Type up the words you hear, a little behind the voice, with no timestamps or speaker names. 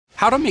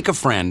How to make a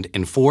friend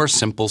in 4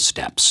 simple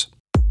steps.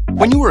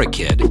 When you were a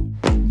kid,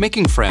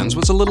 making friends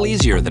was a little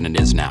easier than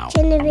it is now.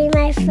 Can you be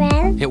my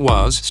friend? It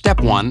was. Step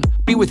 1,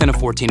 be within a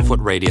 14-foot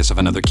radius of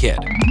another kid.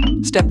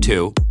 Step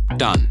 2,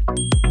 done.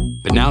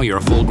 But now you're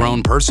a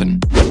full-grown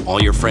person.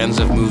 All your friends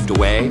have moved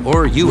away,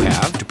 or you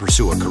have, to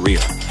pursue a career.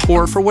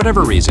 Or for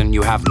whatever reason,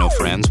 you have no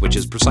friends, which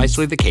is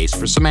precisely the case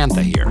for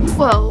Samantha here.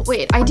 Whoa,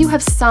 wait, I do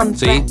have some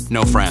friends. See?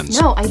 No friends.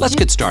 No, Let's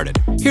get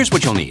started. Here's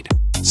what you'll need.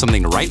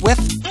 Something to write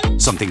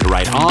with, something to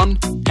write on,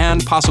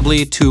 and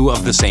possibly 2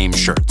 of the same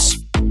shirts.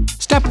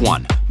 Step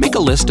 1, make a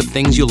list of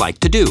things you like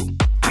to do.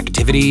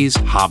 Activities,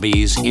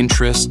 hobbies,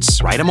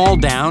 interests, write them all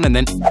down and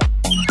then...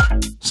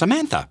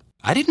 Samantha,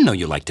 I didn't know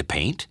you liked to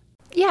paint.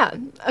 Yeah,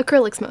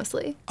 acrylics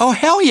mostly. Oh,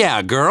 hell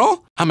yeah,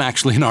 girl. I'm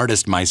actually an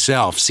artist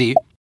myself, see?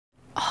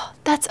 Oh,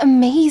 that's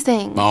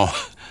amazing.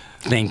 Oh,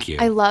 thank you.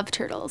 I love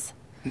turtles.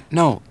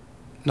 No,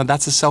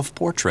 that's a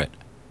self-portrait.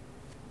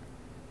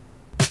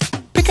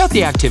 Pick out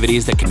the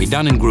activities that can be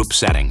done in group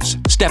settings.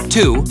 Step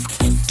 2,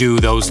 do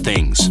those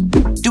things.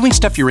 Doing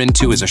stuff you're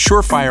into is a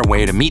surefire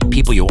way to meet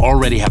people you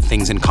already have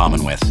things in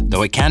common with,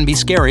 though it can be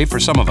scary for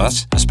some of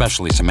us,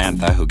 especially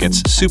Samantha, who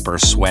gets super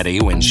sweaty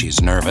when she's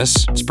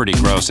nervous. It's pretty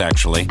gross,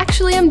 actually.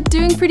 Actually, I'm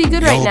doing pretty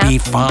good right now. You'll be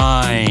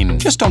fine.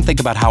 Just don't think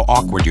about how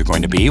awkward you're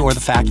going to be or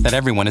the fact that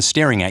everyone is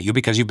staring at you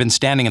because you've been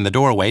standing in the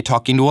doorway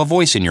talking to a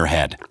voice in your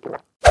head.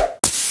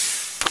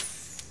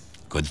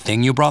 Good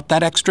thing you brought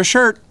that extra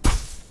shirt.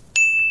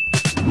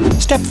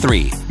 Step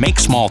 3, make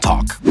small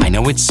talk. I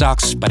know it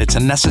sucks, but it's a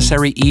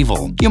necessary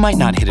evil. You might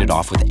not hit it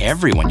off with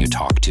everyone you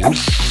talk to,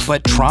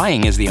 but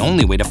trying is the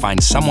only way to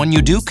find someone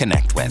you do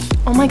connect with.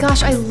 Oh my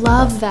gosh, I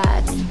love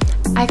that.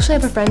 I actually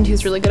have a friend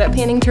who's really good at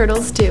painting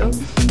turtles too.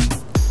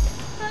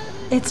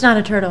 It's not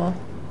a turtle.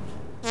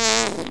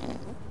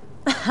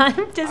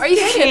 I'm just Are you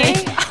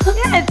kidding?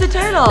 Yeah, it's a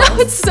turtle.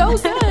 No, it's so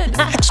good.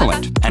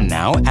 Excellent. And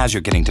now, as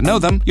you're getting to know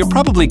them, you're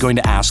probably going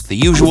to ask the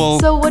usual,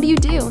 So what do you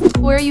do?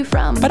 Where are you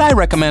from? but I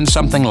recommend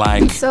something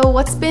like, So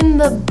what's been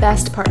the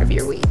best part of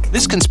your week?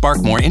 this can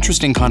spark more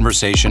interesting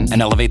conversation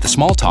and elevate the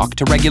small talk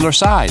to regular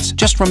size.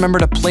 Just remember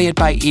to play it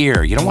by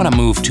ear. You don't want to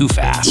move too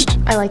fast.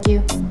 I like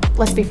you.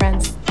 Let's be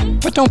friends.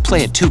 But don't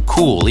play it too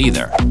cool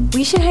either.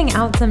 We should hang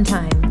out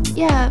sometime.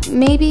 Yeah,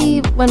 maybe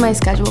when my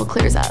schedule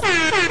clears up.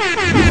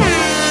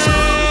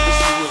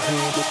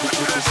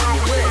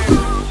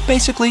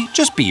 Basically,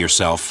 just be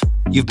yourself.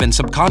 You've been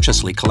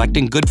subconsciously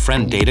collecting good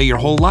friend data your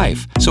whole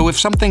life. So if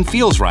something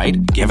feels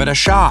right, give it a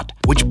shot.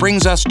 Which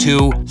brings us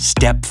to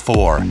step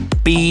 4,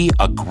 be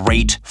a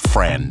great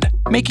friend.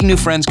 Making new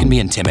friends can be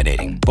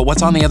intimidating, but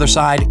what's on the other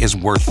side is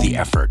worth the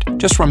effort.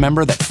 Just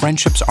remember that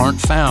friendships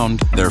aren't found,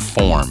 they're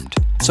formed.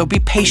 So be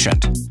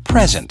patient,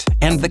 present,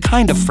 and the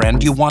kind of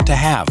friend you want to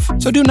have.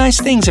 So do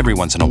nice things every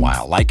once in a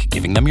while, like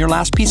giving them your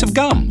last piece of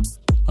gum.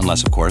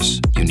 Unless, of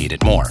course, you need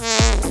it more.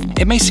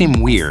 It may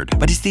seem weird,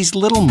 but it's these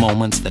little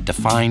moments that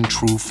define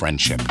true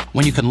friendship.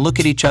 When you can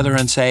look at each other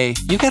and say,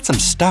 you got some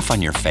stuff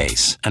on your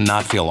face, and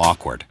not feel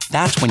awkward.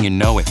 That's when you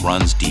know it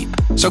runs deep.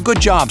 So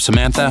good job,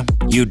 Samantha.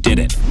 You did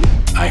it.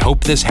 I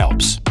hope this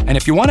helps. And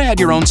if you want to add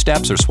your own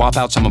steps or swap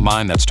out some of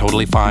mine, that's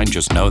totally fine.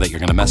 Just know that you're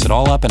going to mess it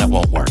all up and it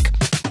won't work.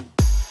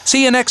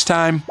 See you next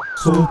time.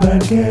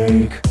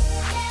 SoulPancake.